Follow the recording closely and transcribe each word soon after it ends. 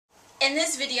In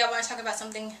this video, I want to talk about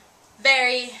something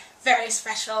very, very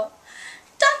special.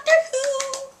 Doctor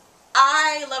Who!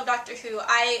 I love Doctor Who.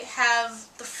 I have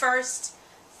the first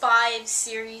 5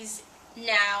 series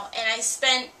now, and I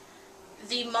spent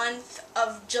the month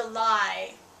of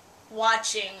July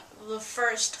watching the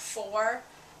first 4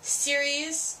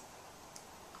 series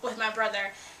with my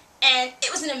brother, and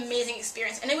it was an amazing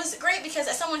experience. And it was great because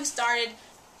as someone who started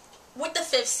with the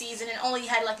 5th season and only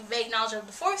had like vague knowledge of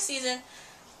the 4th season,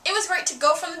 it was great to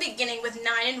go from the beginning with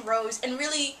Nine and Rose and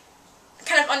really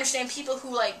kind of understand people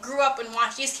who like grew up and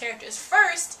watched these characters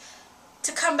first,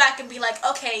 to come back and be like,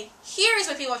 okay, here's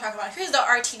what people are talking about, here's the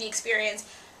RTD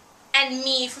experience, and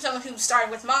me, from someone who started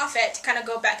with Moffat, to kind of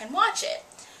go back and watch it.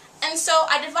 And so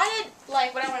I divided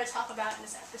like what I want to talk about in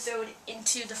this episode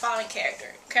into the following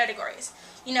categories.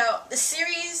 You know, the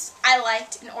series I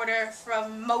liked in order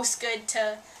from most good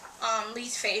to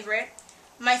least favorite,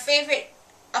 my favorite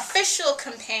official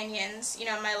companions, you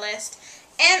know, on my list,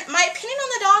 and my opinion on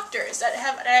the Doctors that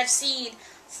I've seen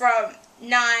from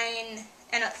 9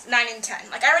 and 10.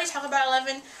 Like I already talked about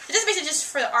 11, but this is basically just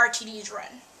for the RTD's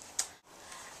run.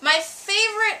 My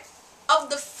favorite of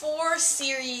the 4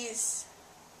 series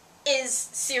is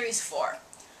Series 4.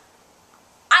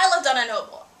 I love Donna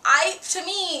Noble. To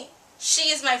me, she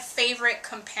is my favorite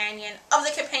companion of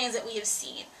the companions that we have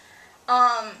seen.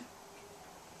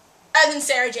 Other than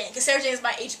Sarah Jane, because Sarah Jane is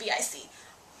my HBIC,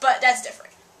 but that's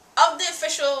different. Of the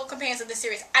official companions of the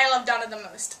series, I love Donna the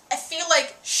most. I feel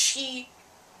like she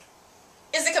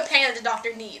is the companion that the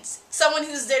Doctor needs. Someone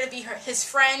who's there to be his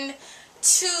friend,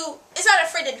 is not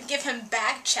afraid to give him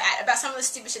back chat about some of the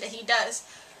stupid shit that he does.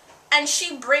 And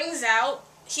she brings out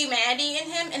humanity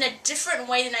in him in a different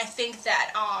way than I think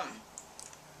that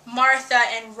Martha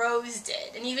and Rose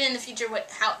did, and even in the future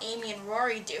how Amy and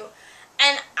Rory do.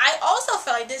 And I also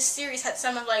felt like this series had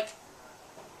some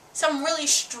really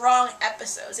strong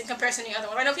episodes in comparison to the other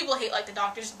one. I know people hate like the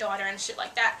Doctor's daughter and shit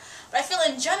like that, but I feel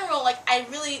in general like I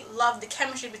really love the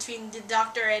chemistry between the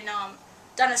Doctor and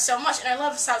Donna so much, and I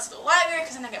love Silence of the Library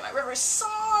because then I get my River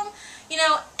song, you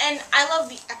know, and I love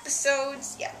the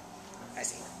episodes. Yeah, I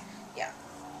see. Yeah,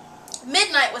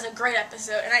 Midnight was a great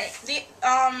episode, and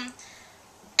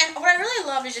and what I really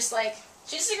love is just like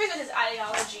she disagrees with his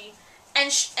ideology.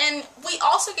 And we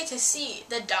also get to see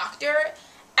the Doctor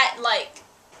at, like,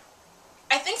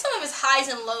 I think some of his highs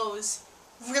and lows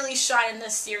really shine in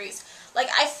this series. Like,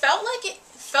 I felt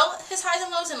his highs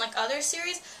and lows in, like, other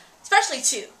series, especially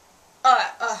 2.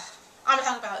 I'm gonna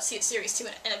talk about series 2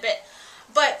 in a bit.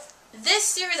 But this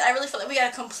series, I really felt like we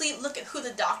got a complete look at who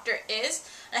the Doctor is.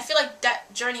 And I feel like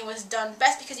that journey was done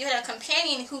best because you had a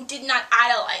companion who did not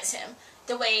idolize him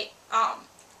the way,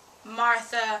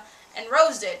 Martha and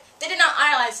Rose did. They did not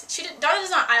idolize. Donna does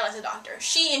not idolize the Doctor.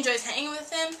 She enjoys hanging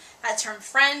with him. That's her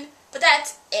friend. But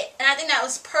that's it. And I think that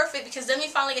was perfect because then we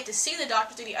finally get to see the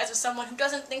Doctor through the eyes of someone who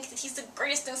doesn't think that he's the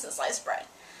greatest thing since sliced bread.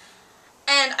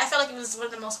 And I felt like it was one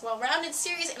of the most well-rounded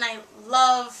series, and I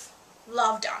love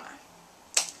Donna.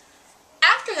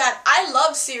 After that, I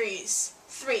love Series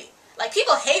 3. Like,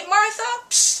 people hate Martha.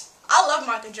 Psh, I love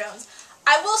Martha Jones.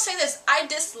 I will say this. I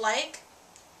dislike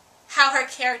how her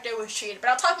character was treated, but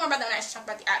I'll talk more about that when I actually talk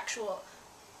about the actual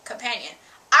companion.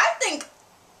 I think,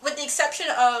 with the exception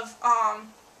of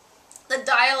the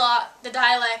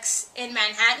dialects in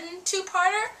Manhattan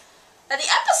 2-parter, that the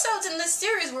episodes in this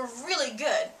series were really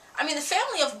good. I mean, the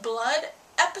Family of Blood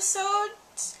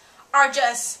episodes are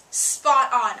just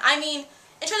spot on. I mean,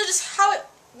 in terms of just how it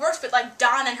works with like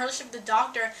Donna and her relationship with the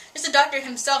Doctor, just the Doctor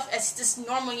himself as this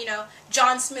normal, you know,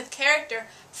 John Smith character,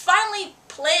 finally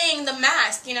playing the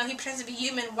mask, you know, he pretends to be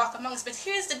human and walk among us, but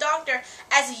here's the Doctor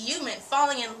as a human,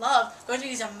 falling in love, going through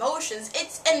these emotions,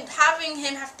 and having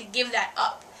him have to give that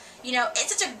up. You know,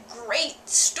 it's such a great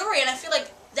story, and I feel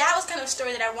like that was kind of a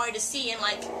story that I wanted to see in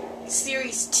like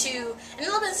Series 2, and a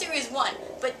little bit in Series 1,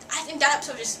 but I think that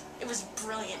episode it was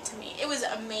brilliant to me. It was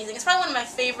amazing. It's probably one of my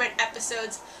favorite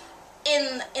episodes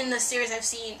in the series I've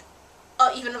seen,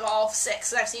 even of all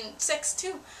 6. I've seen 6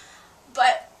 too.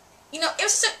 But, you know, it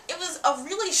was a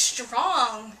really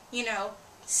strong, you know,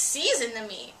 season to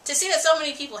me. To see that so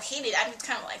many people hated it, I'm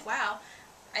kind of like, wow,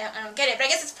 I don't get it. But I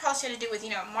guess it's probably had to do with, you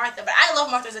know, Martha. But I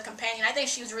love Martha as a companion. I think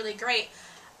she was really great.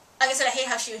 Like I said, I hate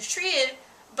how she was treated,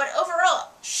 but overall,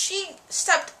 she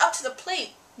stepped up to the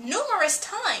plate numerous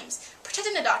times,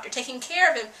 protecting the Doctor, taking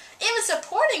care of him, even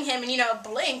supporting him, and, you know,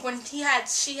 Blink when she had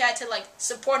to like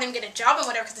support him get a job and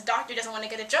whatever because the Doctor doesn't want to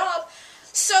get a job.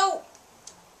 So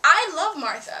I love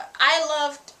Martha. I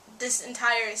loved this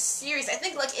entire series. I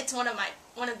think like it's one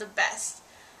of the best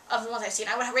of the ones I've seen.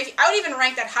 I would even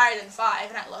rank that higher than 5,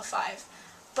 and I love 5.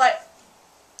 But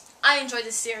I enjoyed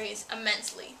this series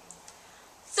immensely.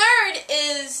 Third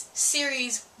is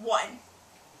series 1.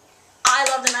 I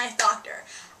love the Ninth Doctor.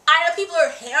 I know people are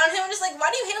hating on him. I'm just like,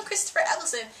 why do you hate on Christopher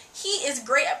Eccleston? He is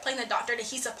great at playing the Doctor that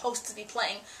he's supposed to be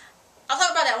playing. I'll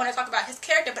talk about that when I talk about his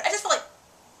character, but I just feel like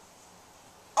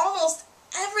almost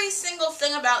every single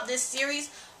thing about this series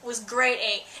was grade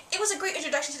A. It was a great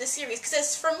introduction to the series,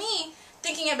 because for me,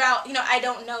 thinking about, I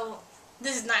don't know,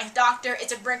 this is Ninth Doctor,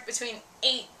 it's a break between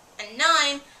 8 and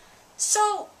 9,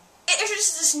 so it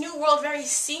introduces this new world very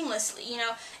seamlessly,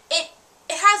 It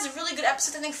has really good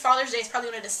episodes. I think Father's Day is probably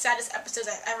one of the saddest episodes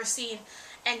I've ever seen,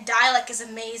 and dialect is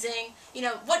amazing.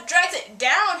 What drags it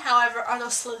down, however, are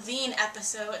those Slovene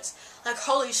episodes. Like,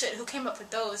 holy shit, who came up with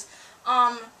those?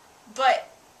 But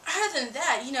other than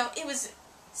that, it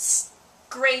was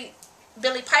great.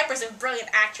 Billie Piper's a brilliant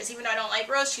actress. Even though I don't like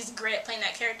Rose, she's great at playing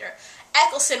that character.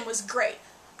 Eccleston was great.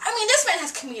 I mean, this man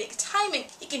has comedic timing.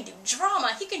 He can do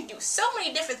drama. He can do so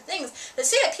many different things. To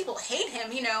say that people hate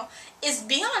him, is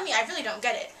beyond me. I really don't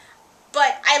get it.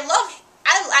 But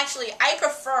I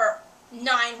prefer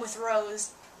 9 with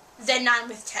Rose than 9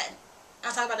 with 10.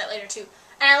 I'll talk about that later too.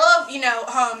 And I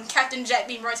love, Captain Jack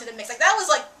being brought to the mix.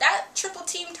 That triple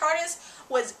team TARDIS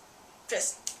was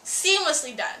just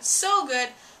seamlessly done. So good.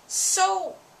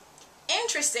 So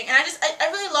interesting. And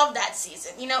I really loved that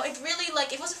season. It really,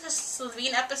 if it wasn't for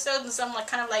Slovene episodes and some,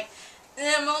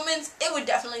 moments, it would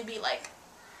definitely be,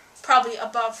 probably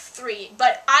above 3.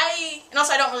 But and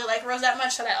also I don't really like Rose that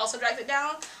much, so that also drags it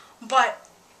down. But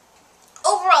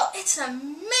overall, it's an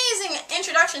amazing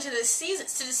introduction to this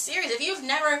series. If you've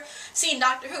never seen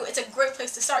Doctor Who, it's a great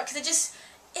place to start, because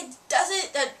it does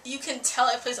it that you can tell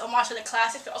it plays homage to the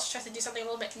classics, but also tries to do something a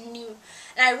little bit new.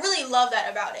 And I really love that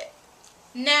about it.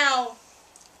 Now,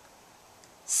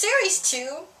 series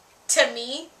 2, to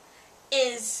me,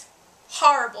 is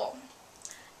horrible.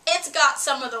 It's got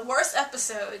some of the worst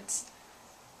episodes,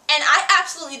 and I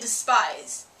absolutely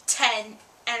despise 10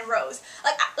 and Rose.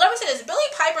 Let me say this, Billie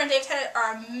Piper and Dave Tennant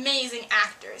are amazing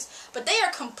actors, but they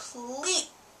are complete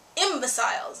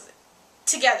imbeciles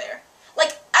together.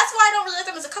 That's why I don't really like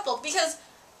them as a couple, because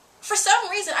for some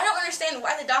reason, I don't understand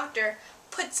why the Doctor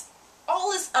puts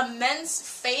all this immense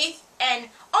faith and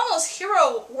almost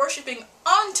hero worshipping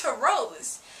onto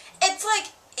Rose. It's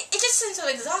it just seems so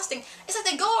exhausting. It's like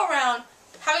they go around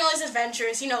having all these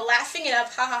adventures, laughing it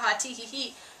up, ha ha ha, tee hee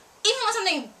hee. Even when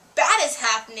something bad is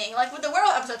happening, like with the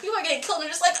werewolf episode, people are getting killed and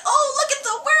they're just like, oh, look at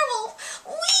the werewolf,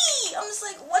 wee! I'm just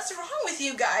like, what's wrong with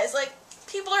you guys?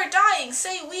 People are dying,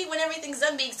 say we when everything's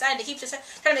done, being excited to keep just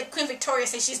trying to make Queen Victoria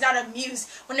say she's not amused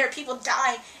when there are people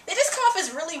dying. They just come off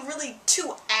as really, really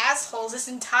two assholes this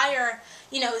entire,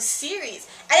 series.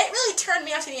 And it really turned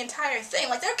me off to the entire thing.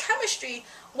 Their chemistry,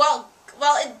 while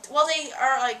they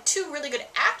are, two really good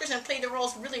actors and play the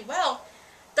roles really well,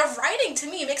 the writing, to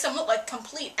me, makes them look like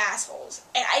complete assholes.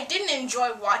 And I didn't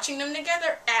enjoy watching them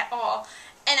together at all.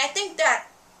 And I think that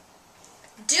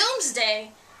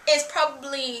Doomsday is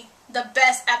probably the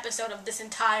best episode of this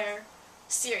entire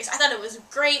series. I thought it was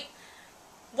great.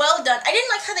 Well done. I didn't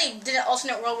like how they did an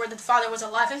alternate world where the father was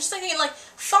alive. I'm just thinking,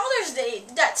 Father's Day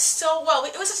did that so well.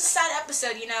 It was such a sad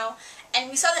episode, and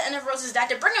we saw the end of Rose's dad.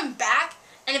 To bring him back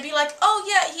and to be like, oh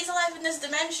yeah, he's alive in this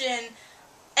dimension,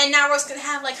 and now Rose can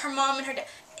have, her mom and her dad.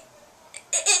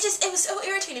 It was so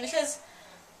irritating, because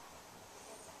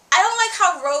I don't like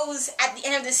how Rose, at the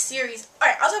end of this series...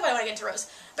 Alright, I'll talk about it when I get to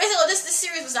Rose. Basically, this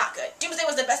series was not good. Doomsday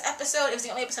was the best episode. It was the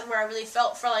only episode where I really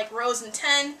felt for, Rose and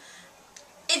 10.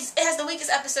 It has the weakest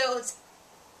episodes,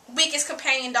 weakest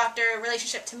companion-doctor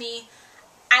relationship to me.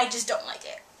 I just don't like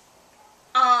it.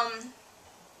 And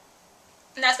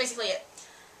that's basically it.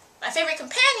 My favorite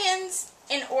companions,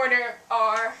 in order,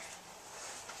 are...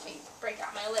 Let me break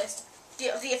out my list.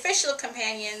 The official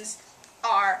companions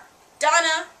are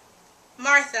Donna,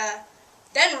 Martha,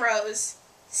 then Rose,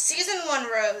 Season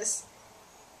 1 Rose,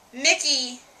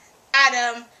 Mickey,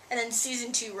 Adam, and then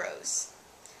Season 2 Rose.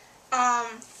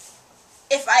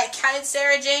 If I counted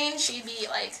Sarah Jane, she'd be,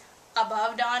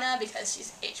 above Donna, because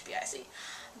she's HBIC.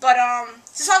 But,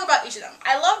 to talk about each of them.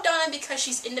 I love Donna because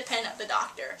she's independent of the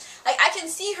Doctor. I can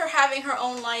see her having her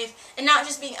own life and not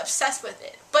just being obsessed with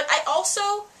it. But I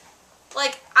also...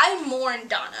 I mourn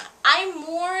Donna. I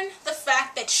mourn the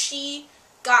fact that she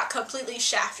got completely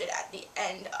shafted at the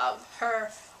end of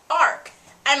her arc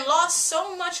and lost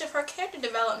so much of her character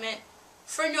development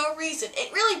for no reason.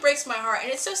 It really breaks my heart,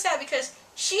 and it's so sad because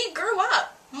she grew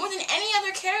up. More than any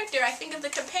other character, I think, of the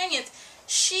companions,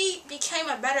 she became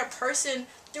a better person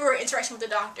through her interaction with the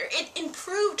Doctor. It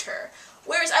improved her.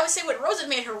 Whereas I would say with Rose it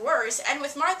made her worse, and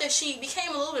with Martha she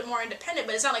became a little bit more independent,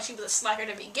 but it's not like she was a slacker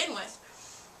to begin with.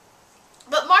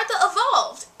 But Martha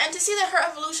evolved, and to see that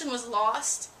her evolution was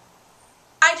lost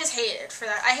I just hated it for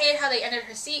that. I hated how they ended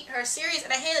her series,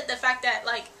 and I hated the fact that,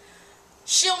 like,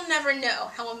 she'll never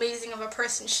know how amazing of a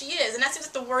person she is. And that's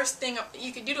just the worst thing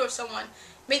you could do to someone.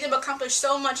 Make them accomplish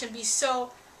so much and be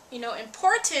so,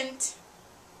 important,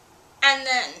 and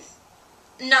then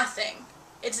nothing.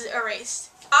 It's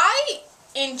erased. I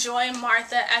enjoy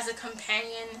Martha as a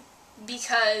companion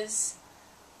because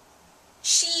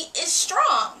she is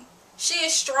strong. She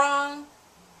is strong.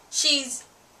 She's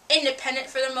independent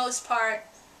for the most part.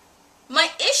 My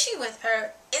issue with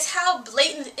her is how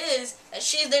blatant it is that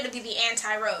she is there to be the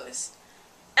anti-Rose.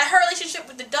 And her relationship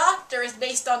with the Doctor is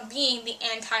based on being the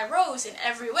anti-Rose in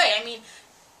every way. I mean,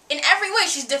 in every way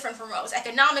she's different from Rose.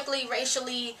 Economically,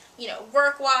 racially,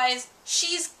 work-wise,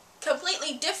 she's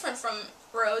completely different from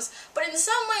Rose. But in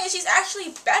some ways, she's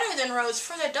actually better than Rose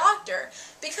for the Doctor,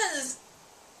 because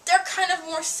they're kind of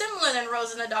more similar than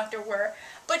Rose and the Doctor were.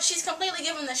 But she's completely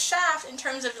given the shaft in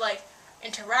terms of, like,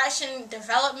 interaction,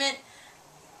 development,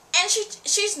 and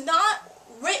she's not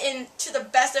written to the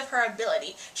best of her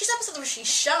ability. She's episodes where she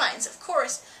shines, of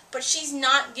course, but she's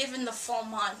not given the full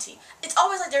Monty. It's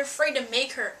always like they're afraid to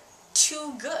make her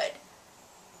too good.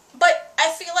 But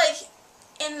I feel like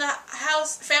in the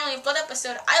House Family of Blood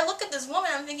episode, I look at this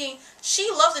woman and I'm thinking, she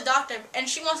loves the Doctor and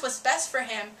she wants what's best for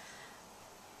him,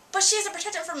 but she has to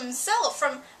protect him from himself,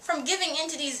 from giving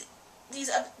into these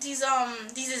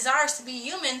desires to be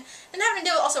human, and having to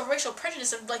deal with also racial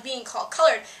prejudice of, like, being called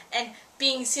colored and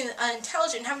being seen as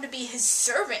unintelligent and having to be his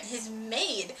servant, his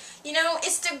maid.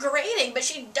 It's degrading, but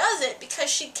she does it because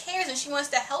she cares and she wants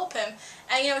to help him.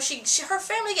 And her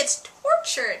family gets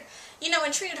tortured,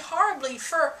 and treated horribly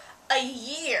for a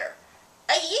year.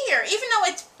 Even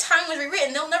though time was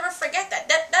rewritten, they'll never forget that.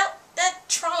 That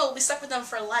trauma will be stuck with them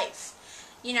for life.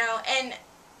 And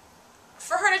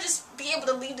for her to just be able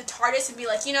to leave the TARDIS and be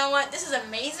like, you know what, this is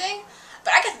amazing,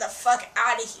 but I get the fuck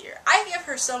out of here. I give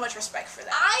her so much respect for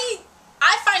that.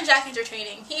 I find Jack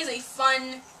entertaining. He's a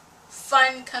fun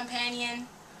companion.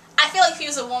 I feel like if he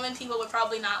was a woman, people would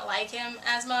probably not like him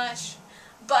as much,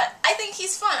 but I think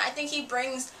he's fun. I think he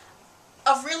brings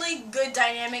a really good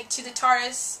dynamic to the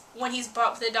TARDIS when he's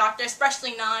brought with the Doctor,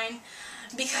 especially 9,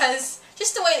 because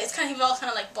just the way it's kind of, he's all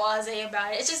kind of like blasé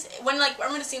about it. It's just, when, like, I'm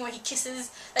going to see when he kisses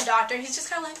the Doctor, he's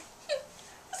just kind of like,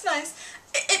 that's nice.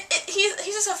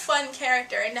 He's just a fun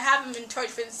character, and to have him in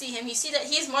Torchwood and see him, you see that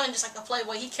he's more than just like a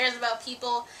playboy. He cares about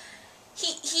people.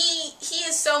 He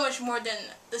is so much more than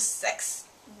the sex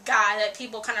guy that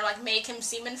people kind of like make him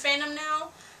seem in fandom now,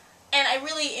 and I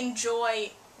really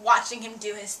enjoy watching him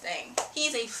do his thing.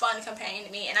 He's a fun companion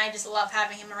to me, and I just love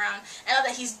having him around. I love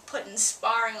that he's put in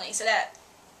sparingly so that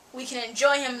we can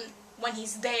enjoy him when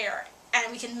he's there, and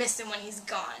we can miss him when he's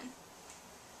gone.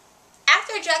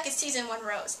 After Jack is Season 1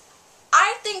 Rose.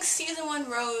 I think Season 1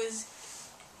 Rose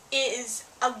is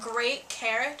a great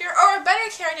character, or a better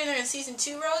character than in Season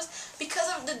 2 Rose, because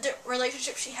of the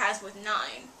relationship she has with 9.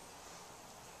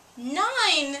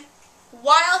 9,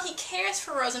 while he cares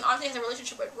for Rose and obviously has a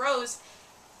relationship with Rose,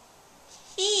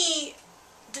 he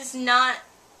does not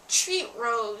treat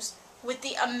Rose with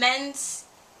the immense,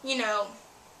 he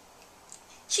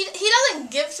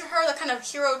doesn't give to her the kind of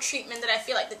hero treatment that I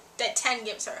feel like that 10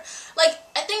 gives her. Like,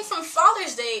 I think from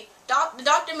Father's Day, the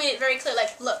Doctor made it very clear,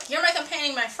 like, look, you're my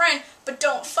companion, my friend, but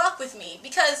don't fuck with me.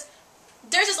 Because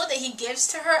there's this look that he gives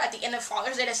to her at the end of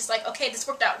Father's Day that's just like, okay, this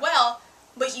worked out well,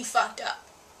 but you fucked up.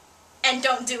 And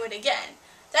don't do it again.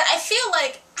 That I feel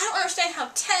like, I don't understand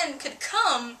how 10 could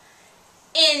come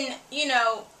in,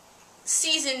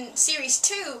 Series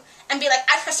 2 and be like,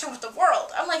 I trust her with the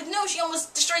world. I'm like, no, she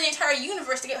almost destroyed the entire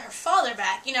universe to get her father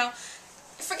back,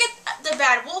 Forget the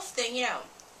bad wolf thing,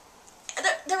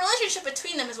 The relationship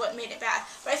between them is what made it bad.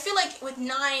 But I feel like with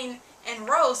 9 and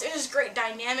Rose, there's this great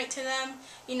dynamic to them.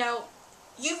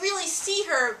 You really see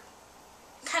her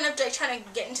kind of like trying to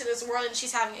get into this world, and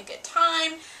she's having a good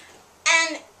time.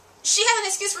 And she has an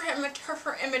excuse for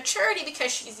her immaturity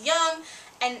because she's young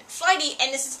and flighty,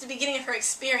 and this is the beginning of her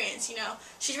experience,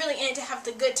 She's really in it to have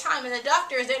the good time, and the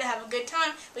Doctor is there to have a good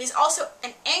time, but he's also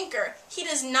an anchor. He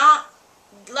does not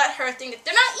let her think that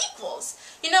they're not equals,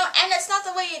 and that's not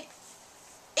the way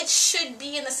it should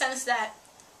be, in the sense that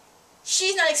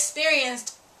she's not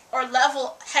experienced or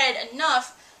level-headed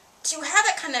enough to have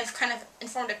that kind of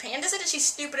informed opinion. Doesn't that she's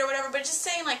stupid or whatever, but just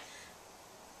saying, like,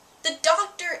 the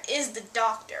Doctor is the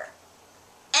Doctor.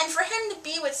 And for him to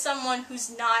be with someone who's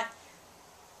not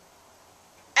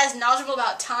as knowledgeable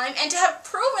about time, and to have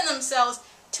proven themselves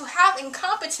to have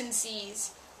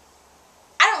incompetencies,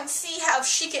 I don't see how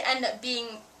she could end up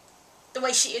being the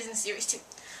way she is in Series 2.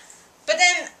 But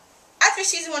then, after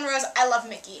season 1 Rose, I love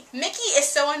Mickey. Mickey is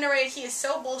so underrated. He is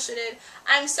so bullshitted.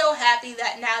 I'm so happy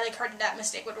that now they corrected that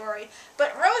mistake with Rory.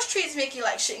 But Rose treats Mickey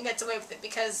like shit and gets away with it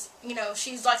because, you know,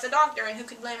 she's like the doctor and who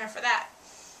could blame her for that?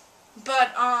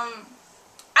 But,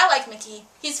 I like Mickey.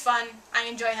 He's fun. I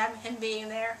enjoy having him being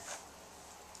there.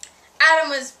 Adam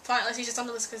was pointless. He's just on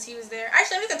the list because he was there.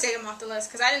 Actually, we could take him off the list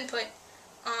because I didn't put,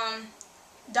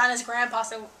 Donna's grandpa,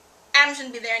 so Adam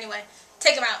shouldn't be there anyway.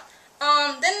 Take him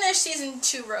out. Then there's season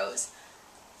 2 Rose.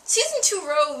 Season 2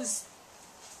 Rose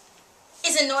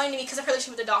is annoying to me because of her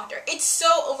relationship with the doctor. It's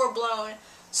so overblown,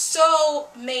 so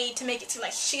made to make it seem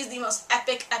like she's the most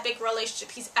epic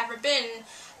relationship he's ever been.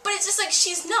 But it's just like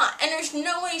she's not, and there's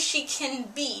no way she can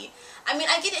be. I mean,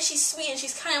 I get it, she's sweet and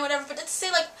she's kind and whatever, but to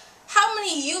say like, how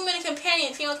many female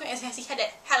companions has he had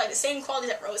that had like the same qualities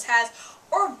that Rose has,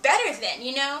 or better than,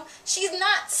 you know? She's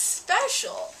not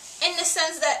special. In the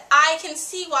sense that I can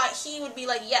see why he would be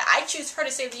like, yeah, I choose her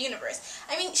to save the universe.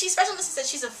 I mean, she's special in the sense that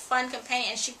she's a fun companion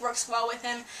and she works well with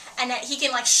him and that he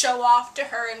can, like, show off to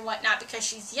her and whatnot because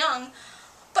she's young.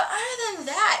 But other than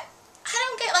that, I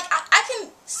don't get, like, I can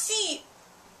see,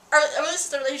 or this is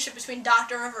the relationship between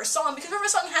Doctor and River Song because River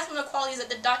Song has some of the qualities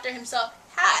that the Doctor himself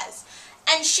has.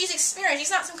 And she's experienced. She's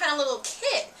not some kind of little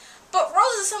kid. But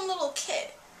Rose is some little kid.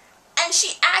 And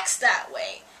she acts that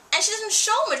way. And she doesn't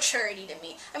show maturity to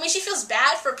me. I mean, she feels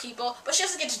bad for people, but she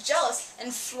also gets jealous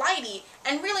and flighty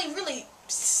and really, really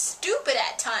stupid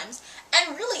at times.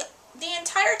 And really, the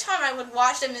entire time I would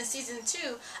watch them in season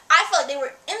 2, I felt like they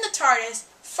were in the TARDIS,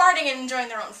 farting and enjoying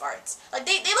their own farts. Like,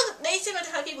 they seem like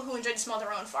the kind of people who enjoy to smell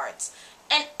their own farts.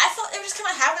 And I felt they were just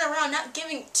kind of having around, not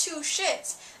giving two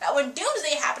shits. That when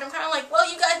Doomsday happened, I'm kind of like,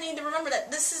 well, you guys need to remember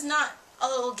that this is not a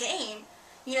little game,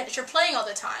 you know, that you're playing all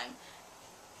the time.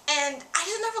 And I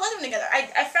just never let them together.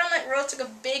 I found like Rose took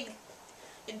a big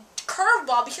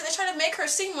curveball because they tried to make her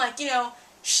seem like, you know,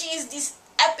 she's this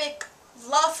epic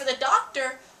love for the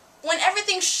Doctor when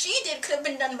everything she did could have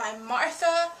been done by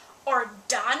Martha or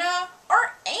Donna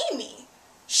or Amy.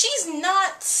 She's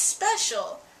not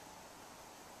special.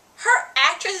 Her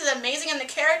actress is amazing and the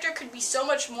character could be so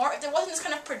much more if there wasn't this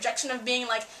kind of projection of being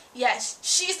like, yes,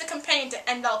 she's the companion to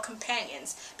end all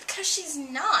companions. Because she's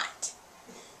not.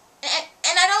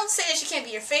 And I don't say that she can't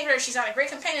be your favorite or she's not a great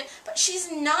companion, but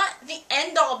she's not the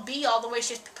end-all, be-all the way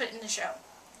she's put in the show.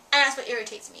 And that's what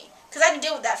irritates me. Because I had to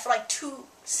deal with that for like 2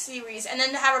 series, and then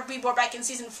to have her be brought back in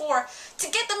season 4 to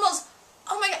get the most,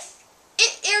 oh my god,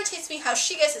 it irritates me how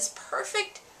she gets this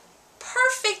perfect,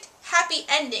 happy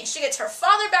ending. She gets her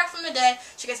father back from the dead,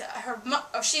 she gets her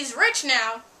she's rich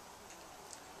now,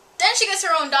 then she gets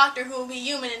her own doctor who will be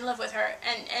human and live with her,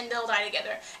 and they'll die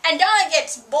together. And Donna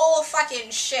gets bull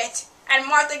fucking shit, and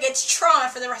Martha gets trauma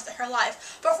for the rest of her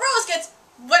life. But Rose gets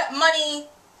money,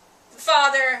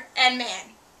 father, and man.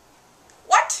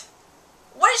 What?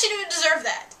 What did she do to deserve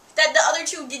that? That the other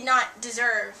two did not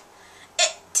deserve.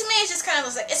 To me, it's just kind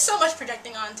of like, it's so much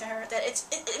projecting onto her that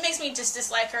it makes me just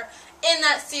dislike her in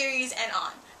that series and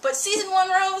on. But season 1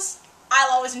 Rose,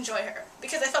 I'll always enjoy her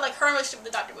because I felt like her relationship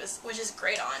with the Doctor was just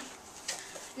great on.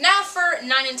 Now for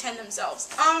 9 and 10 themselves.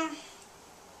 9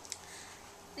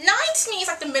 to me is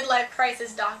like the midlife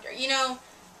crisis Doctor. You know,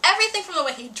 everything from the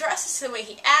way he dresses to the way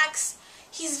he acts.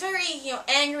 He's very, you know,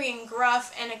 angry and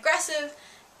gruff and aggressive,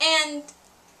 and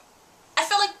I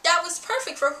felt like that was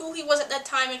perfect for who he was at that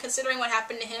time and considering what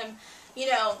happened to him, you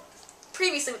know,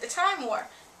 previously with the Time War.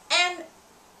 And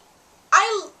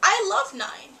I love 9,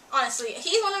 honestly.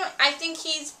 He's one of I think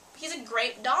he's a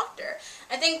great Doctor.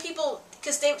 I think people,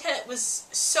 because David Tennant was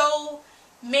so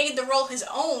made the role his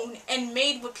own and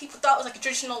made what people thought was like a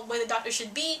traditional way the Doctor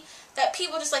should be, that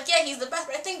people just like, yeah, he's the best.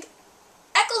 But I think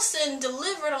Eccleston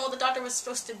delivered on what the Doctor was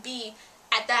supposed to be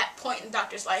at that point in the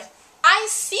Doctor's life. I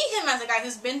see him as a guy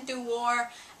who's been through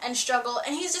war and struggle,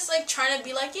 and he's just like trying to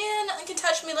be like, yeah, nothing can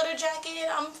touch me, leather jacket,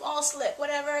 I'm all slick,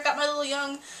 whatever, I got my little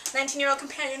young 19-year-old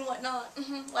companion, whatnot,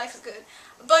 life is good.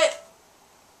 But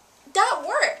that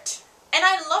worked, and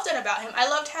I loved it about him. I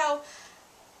loved how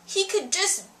he could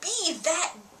just be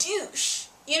that douche,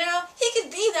 you know? He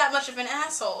could be that much of an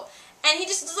asshole. And he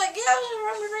just was like, yeah,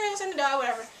 I'm gonna die,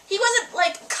 whatever. He wasn't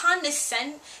like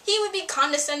condescending. He would be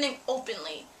condescending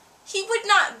openly. He would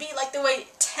not be like the way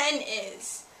 10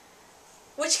 is.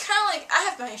 Which kind of like, I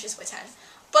have my issues with 10.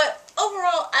 But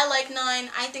overall, I like 9.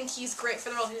 I think he's great for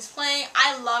the role he was playing.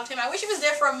 I loved him. I wish he was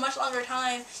there for a much longer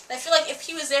time. I feel like if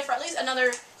he was there for at least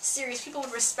another series, people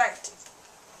would respect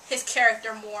his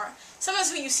character more.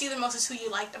 Sometimes who you see the most is who you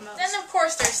like the most. Then of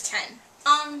course there's 10.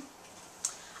 I'm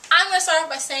going to start off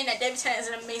by saying that David Tennant is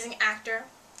an amazing actor.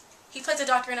 He plays the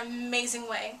Doctor in an amazing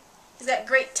way. He's got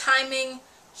great timing.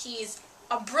 He's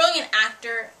a brilliant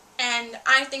actor. and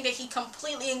I think that he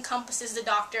completely encompasses the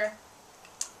Doctor.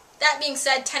 That being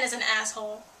said, Ten is an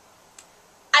asshole.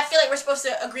 I feel like we're supposed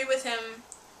to agree with him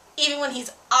even when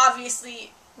he's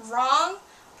obviously wrong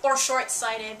or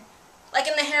short-sighted. Like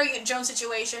in the Harriet Jones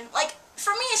situation. Like,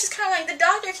 for me, it's just kind of like the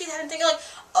Doctor keeps having to think like,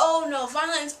 oh no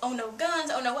violence, oh no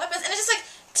guns, oh no weapons. And it's just like,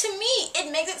 to me,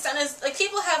 it makes it sound as, like,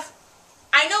 people have,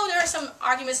 I know there are some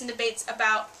arguments and debates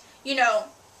about, you know,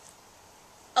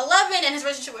 Eleven and his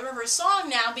relationship with River Song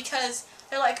now, because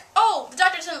they're like, oh, the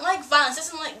Doctor doesn't like violence,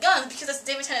 doesn't like guns, because that's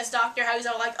David Tennant's Doctor, how he's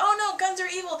all like, oh no, guns are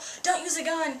evil, don't use a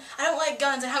gun, I don't like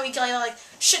guns, and how he like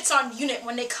shits on UNIT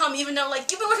when they come, even though,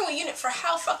 like, you've been working with UNIT for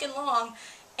how fucking long,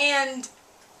 and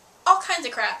all kinds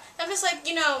of crap. And I'm just like,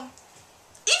 you know,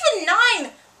 even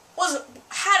Nine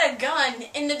had a gun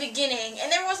in the beginning,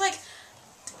 and everyone was like,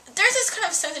 there's this kind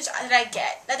of sense that I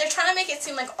get, that they're trying to make it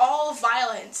seem like all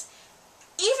violence,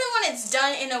 even when it's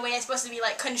done in a way that's supposed to be,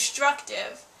 like,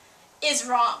 constructive, is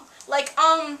wrong. Like,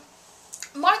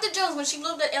 Martha Jones, when she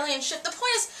blew up that alien ship, the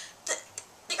point is,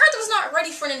 the Earth was not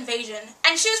ready for an invasion,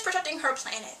 and she was protecting her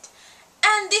planet.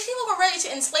 And these people were ready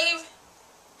to enslave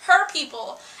her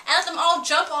people, and let them all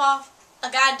jump off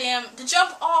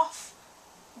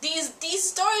these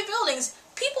story buildings.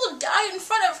 People died in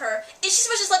front of her. Is she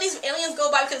supposed to just let these aliens go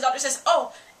by because the Doctor says,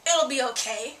 oh, it'll be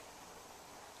okay?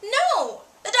 No!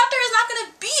 The Doctor is not going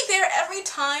to be there every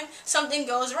time something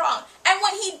goes wrong. And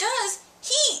when he does,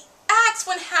 he acts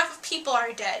when half of people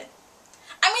are dead.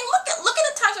 I mean, look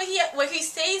at the times where he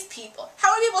saves people.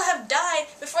 How many people have died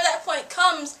before that point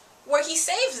comes where he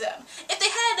saves them? If they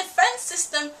had a defense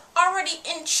system already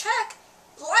in check,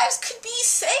 lives could be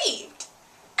saved.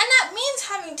 And that means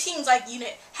having teams like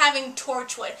UNIT, having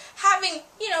Torchwood, having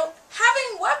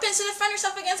weapons to defend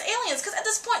yourself against aliens, because at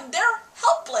this point, they're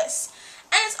helpless.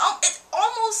 And it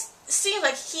almost seems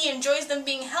like he enjoys them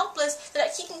being helpless so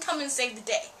that he can come and save the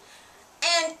day.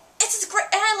 And it's just great.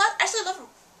 And I actually love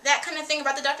that kind of thing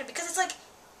about the Doctor, because it's like,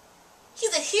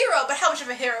 he's a hero, but how much of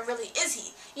a hero really is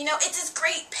he? You know, it's this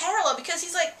great parallel, because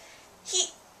he's like,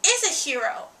 he is a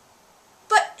hero.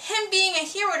 But him being a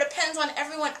hero depends on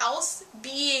everyone else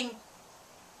being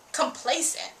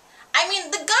complacent. I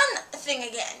mean, the gun thing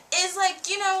again is like,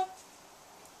 you know,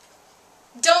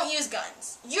 don't use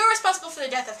guns. You're responsible for the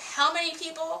death of how many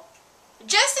people?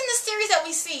 Just in the series that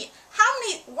we see, how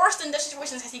many worse than death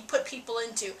situations has he put people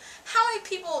into? How many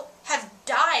people have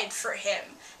died for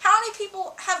him? How many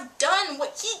people have done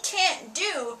what he can't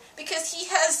do because he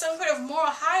has some sort of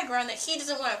moral high ground that he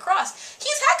doesn't want to cross?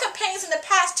 He's had companions in the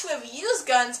past who have used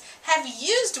guns, have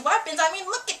used weapons. I mean,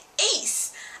 look at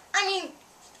Ace. I mean,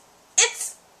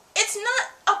 it's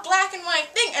not a black and white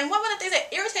thing. And one of the things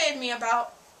that irritated me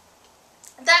about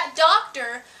that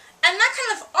Doctor, and that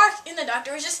kind of arc in the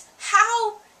Doctor, is just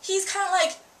how he's kind of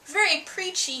like very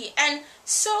preachy and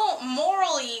so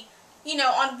morally, you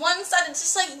know, on one side it's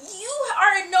just like, you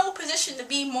are in no position to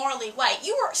be morally white.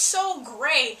 You are so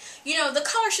gray. You know, the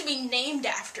color should be named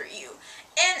after you.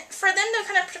 And for them to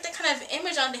kind of put that kind of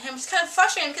image onto him is kind of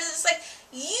frustrating, because it's like,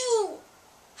 you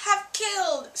have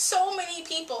killed so many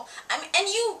people. I mean, and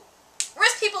you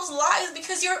risk people's lives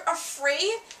because you're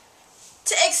afraid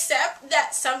to accept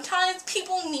that sometimes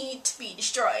people need to be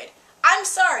destroyed. I'm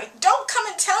sorry, don't come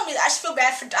and tell me that I should feel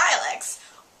bad for Daleks,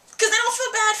 because they don't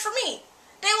feel bad for me.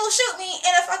 They will shoot me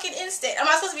in a fucking instant. Am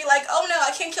I supposed to be like, oh no, I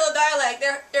can't kill a Dalek,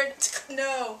 they're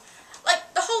no.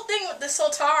 Like, the whole thing with the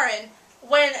Soltaran,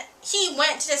 when he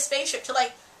went to the spaceship to,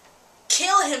 like,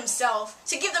 kill himself,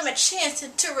 to give them a chance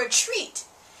to retreat.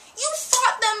 You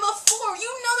fought them before, you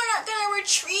know they're not gonna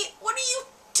retreat, what are you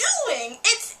doing?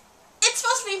 It's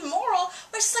supposed to be moral,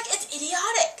 but it's like, it's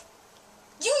idiotic.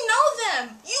 You know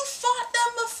them. You fought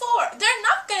them before. They're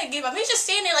not gonna give up. He's just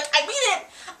standing there like, I mean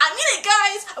it,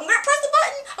 guys. I'm gonna press the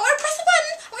button. I'm gonna press the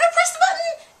button. I'm gonna press the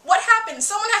button. What happens?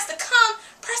 Someone has to come,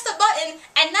 press the button,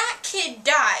 and that kid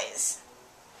dies.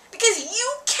 Because you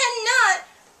cannot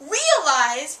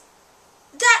realize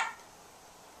that,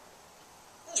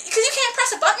 because you can't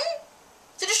press a button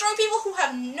to destroy people who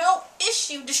have no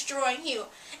issue destroying you.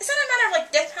 It's not a matter of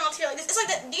like death penalty or like this. It's like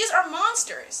that these are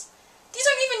monsters. These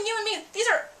aren't even human beings. These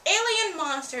are alien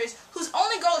monsters whose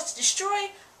only goal is to destroy,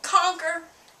 conquer,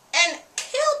 and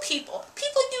kill people.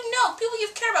 People you know, people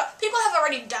you've cared about. People have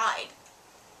already died.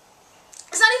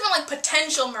 It's not even like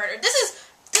potential murder. This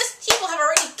people have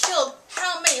already killed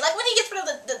how many? Like when he gets rid of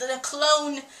the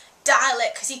clone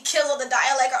Dalek because he kills all the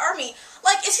Dalek army.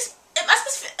 Like, am I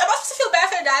supposed to feel bad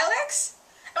for the Daleks?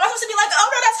 Am I supposed to be like, oh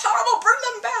no, that's horrible, bring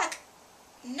them back?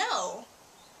 No.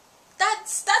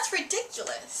 That's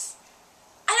ridiculous.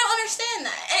 I don't understand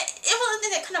that. And it was the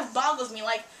thing that kind of boggles me.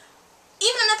 Like,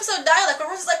 even an episode of Dialect where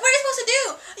Ross is like, what are you supposed to do?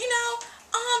 You know,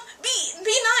 be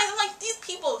nice. I'm like, these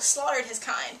people slaughtered his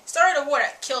kind, started a war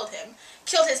that killed him,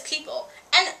 killed his people,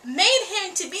 and made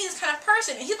him to be this kind of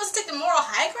person. And he's supposed to take the moral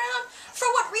high ground? For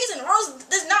what reason? Rose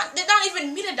did not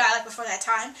even meet a dialect before that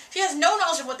time. She has no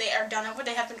knowledge of what they have done and what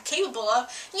they have been capable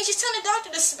of. And yet she's telling the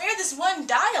doctor to spare this one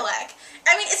dialect.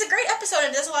 I mean, it's a great episode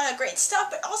and does a lot of great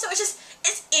stuff, but also it's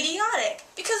idiotic.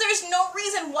 Because there's no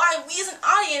reason why we as an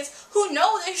audience who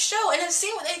know this show and have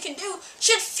seen what they can do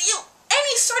should feel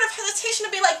any sort of hesitation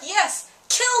to be like, yes,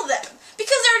 kill them.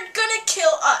 Because they're gonna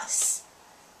kill us.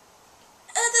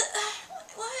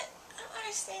 What? I don't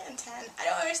understand, Ten. I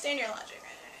don't understand your logic.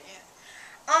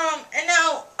 And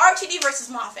now, RTD versus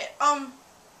Moffat. Put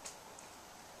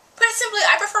it simply,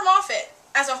 I prefer Moffat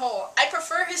as a whole. I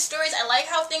prefer his stories. I like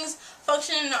how things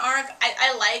function in an arc.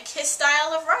 I like his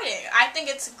style of writing. I think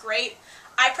it's great.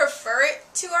 I prefer it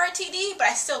to RTD, but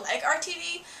I still like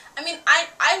RTD. I mean,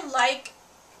 I like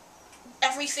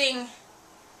everything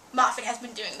Moffat has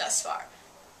been doing thus far.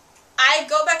 I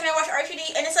go back and I watch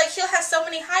RTD, and it's like he'll have so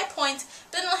many high points,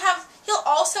 but then he'll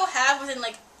also have within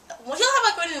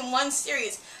one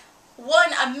series,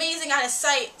 one amazing out of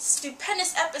sight,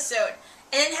 stupendous episode,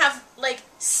 and then have like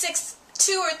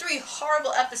 2 or 3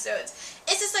 horrible episodes.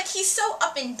 It's just like he's so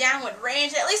up and down with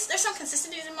range. At least there's some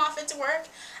consistency in Moffat's work,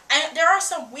 and there are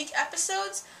some weak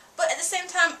episodes, but at the same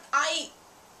time, I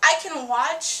can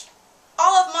watch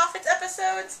all of Moffat's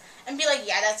episodes and be like,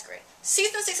 yeah, that's great.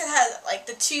 Season 6 has like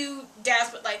the 2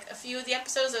 downs, but like a few of the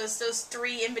episodes, those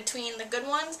 3 in between the good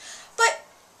ones. But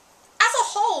as a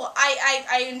whole,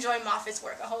 I enjoy Moffat's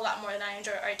work a whole lot more than I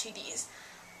enjoy RTD's.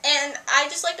 And I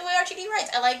just like the way RTD writes.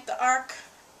 I like the arc.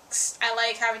 I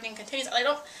like how everything continues.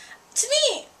 To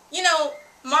me,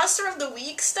 Monster of the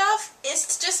Week stuff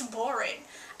is just boring.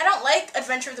 I don't like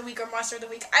Adventure of the Week or Monster of the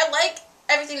Week. I like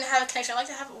everything to have a connection. I like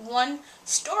to have one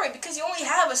story because you only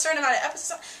have a certain amount of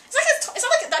episodes. It's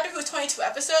not like Doctor Who's 22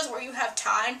 episodes where you have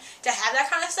time to have that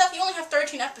kind of stuff. You only have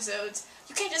 13 episodes.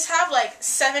 You can't just have like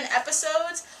 7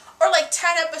 episodes or like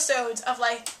 10 episodes of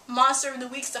like Monster of the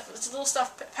Week stuff with little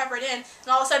stuff peppered in, and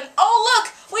all of a sudden, oh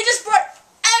look, we just brought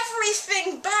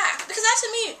everything back. Because that to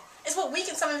me is what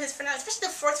weakens some of his finales, especially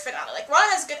the 4th finale. Like, Ron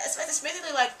has good aspects. It's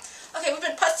basically like, okay, we've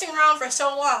been putzing around for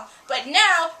so long, but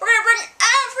now we're gonna bring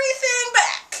everything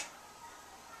back.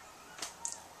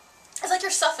 It's like you're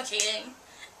suffocating.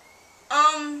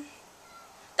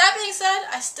 That being said,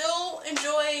 I still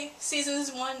enjoy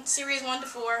series 1 to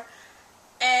 4,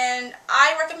 and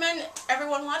I recommend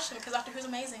everyone watch them because Doctor Who's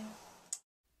amazing.